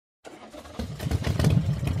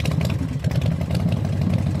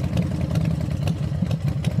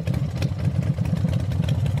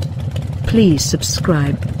Please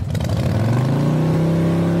subscribe.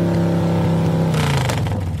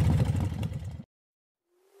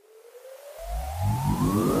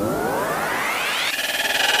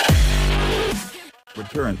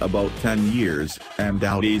 Returned about 10 years, and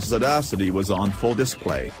Audi's Audacity was on full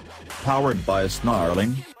display. Powered by a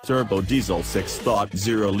snarling, turbo diesel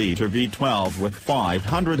 6.0-liter V12 with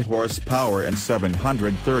 500 horsepower and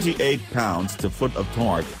 738 pounds-to-foot of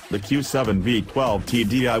torque, the Q7 V12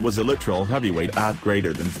 TDI was a literal heavyweight at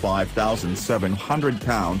greater than 5,700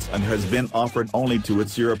 pounds and has been offered only to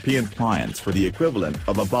its European clients for the equivalent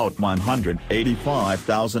of about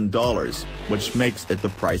 $185,000, which makes it the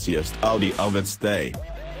priciest Audi of its day.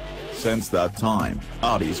 Since that time,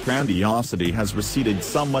 Audi's grandiosity has receded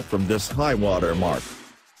somewhat from this high-water mark.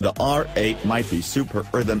 The R8 might be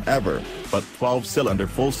superer than ever, but 12-cylinder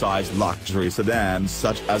full-size luxury sedans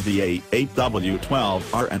such as the A8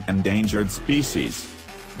 W12 are an endangered species.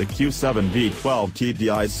 The Q7 V12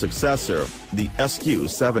 TDI's successor, the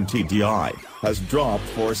SQ7 TDI, has dropped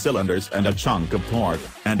 4 cylinders and a chunk of torque,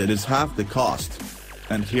 and it is half the cost.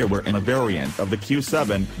 And here we're in a variant of the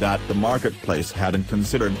Q7 that the marketplace hadn't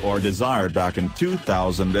considered or desired back in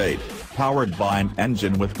 2008, powered by an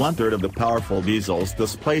engine with 1/3 of the powerful diesel's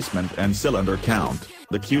displacement and cylinder count,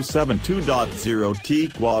 the Q7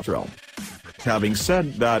 2.0 Quattro. Having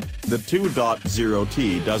said that, the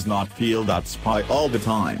 2.0 does not feel that spy all the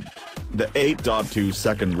time. The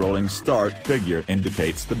 8.2-second rolling start figure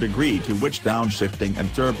indicates the degree to which downshifting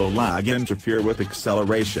and turbo lag interfere with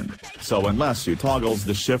acceleration, so unless you toggles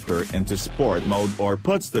the shifter into sport mode or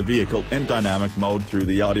puts the vehicle in dynamic mode through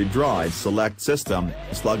the Audi Drive Select system,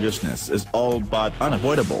 sluggishness is all but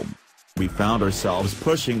unavoidable. We found ourselves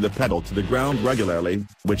pushing the pedal to the ground regularly,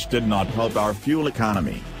 which did not help our fuel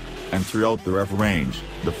economy. And throughout the rev range,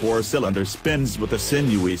 the 4-cylinder spins with a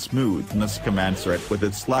sinewy smoothness commensurate with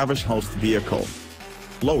its lavish host vehicle.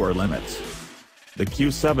 Lower limits. The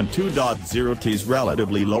Q7 2.0's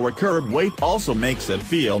relatively lower curb weight also makes it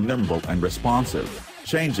feel nimble and responsive,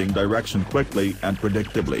 changing direction quickly and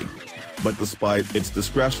predictably. But despite its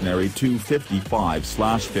discretionary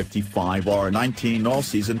 255/55 R19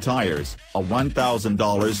 all-season tires, a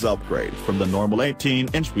 $1,000 upgrade from the normal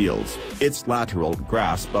 18-inch wheels, its lateral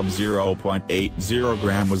grasp of 0.80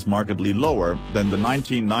 gram was markedly lower than the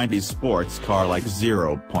 1990s sports car like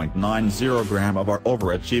 0.90 gram of our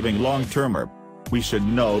overachieving long-termer. We should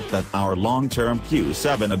note that our long-term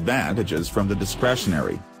Q7 advantages from the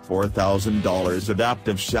discretionary $4,000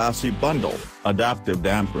 adaptive chassis bundle, adaptive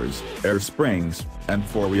dampers, air springs, and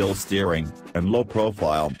 4-wheel steering, and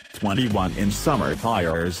low-profile, 21-inch summer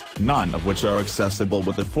tires, none of which are accessible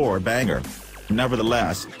with the 4-banger.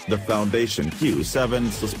 Nevertheless, the foundation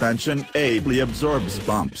Q7 suspension ably absorbs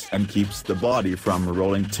bumps and keeps the body from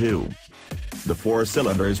rolling too. The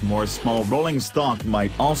 4-cylinder's more small rolling stock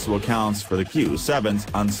might also account for the Q7's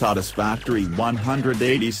unsatisfactory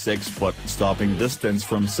 186-foot stopping distance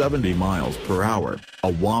from 70 miles per hour,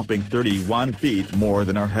 a whopping 31 feet more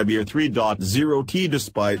than our heavier 3.0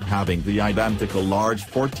 despite having the identical large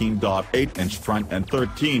 14.8-inch front and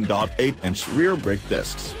 13.8-inch rear brake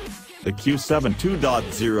discs. The Q7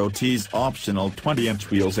 2.0's optional 20-inch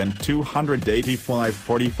wheels and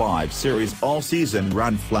 285/45 series all-season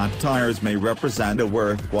run flat tires may represent a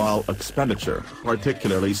worthwhile expenditure,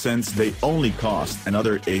 particularly since they only cost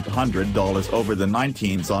another $800 over the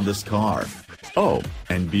 19s on this car. Oh,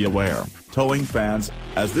 and be aware, towing fans,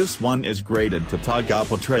 as this one is graded to tug up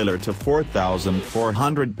a trailer to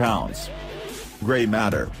 4,400 pounds. Gray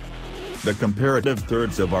matter. The comparative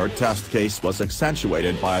thirds of our test case was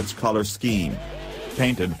accentuated by its color scheme.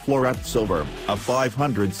 Painted floret silver, a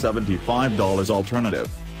 $575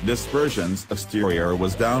 alternative, this version's exterior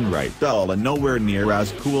was downright dull and nowhere near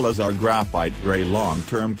as cool as our graphite gray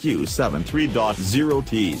long-term Q7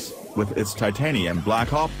 3.0's, with its titanium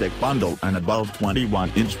black optic bundle and above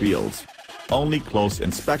 21-inch wheels. Only close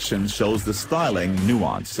inspection shows the styling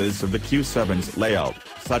nuances of the Q7's layout,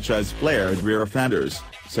 such as flared rear fenders,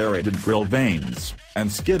 serrated grille vanes, and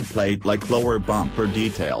skid plate-like lower bumper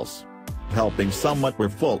details. Helping somewhat were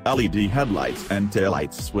full LED headlights and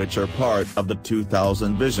taillights, which are part of the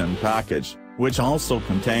 2000 Vision package, which also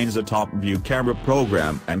contains a top-view camera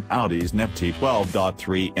program and Audi's nifty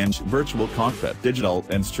 12.3-inch virtual cockpit digital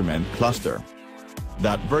instrument cluster.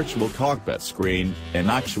 That virtual cockpit screen, in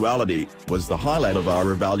actuality, was the highlight of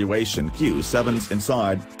our evaluation Q7's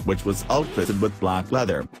inside, which was outfitted with black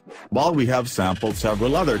leather. While we have sampled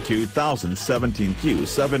several other 2017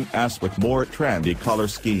 Q7s with more trendy color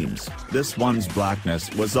schemes, this one's blackness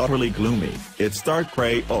was utterly gloomy, its dark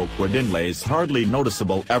gray oak wood inlays hardly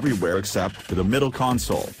noticeable everywhere except for the middle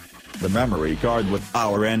console. The memory card with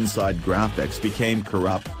our inside graphics became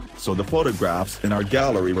corrupt, so the photographs in our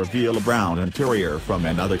gallery reveal a brown interior from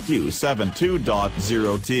another Q7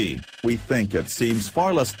 2.0T. We think it seems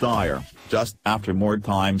far less dire, just after more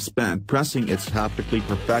time spent pressing its haptically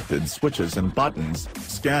perfected switches and buttons,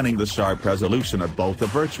 scanning the sharp resolution of both the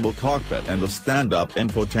virtual cockpit and the stand-up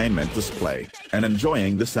infotainment display, and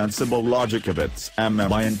enjoying the sensible logic of its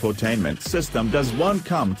MMI infotainment system. Does one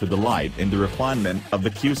come to delight in the refinement of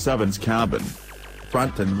the Q7's cabin.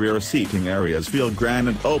 Front and rear seating areas feel grand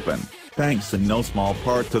and open, thanks in no small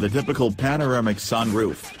part to the typical panoramic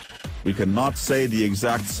sunroof. We cannot say the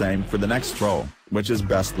exact same for the next row, which is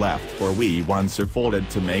best left for wee ones are folded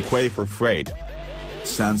to make way for freight.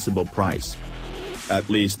 Sensible price. At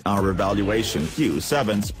least our evaluation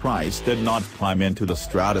Q7's price did not climb into the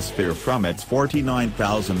stratosphere from its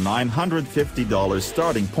 $49,950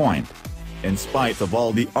 starting point. In spite of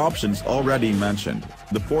all the options already mentioned,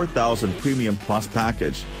 the 4000 Premium Plus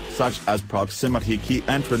package, such as proximity key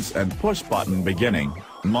entrance and push-button beginning,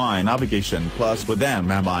 My Navigation Plus with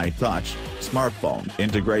MMI Touch, smartphone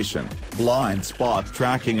integration, blind spot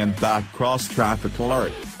tracking and back cross-traffic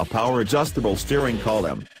alert, a power-adjustable steering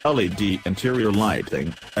column, LED interior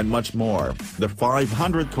lighting, and much more. The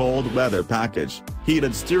 500 cold weather package,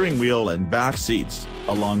 heated steering wheel and back seats,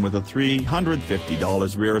 along with the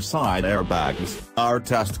 $350 rear side airbags. Our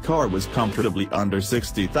test car was comfortably under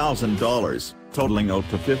 $60,000, totaling out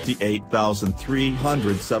to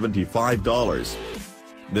 $58,375.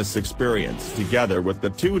 This experience together with the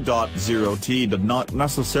 2.0T did not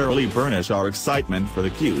necessarily burnish our excitement for the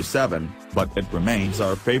Q7, but it remains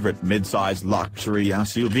our favorite mid-size luxury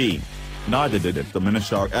SUV. Neither did it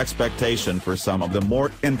diminish our expectation for some of the more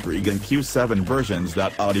intriguing Q7 versions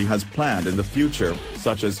that Audi has planned in the future,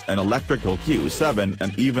 such as an electrical Q7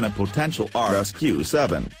 and even a potential RS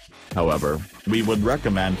Q7. However, we would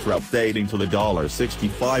recommend for updating to the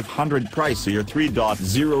 $6,500 pricier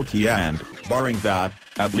 3.0T and, barring that,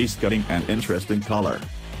 at least getting an interesting color.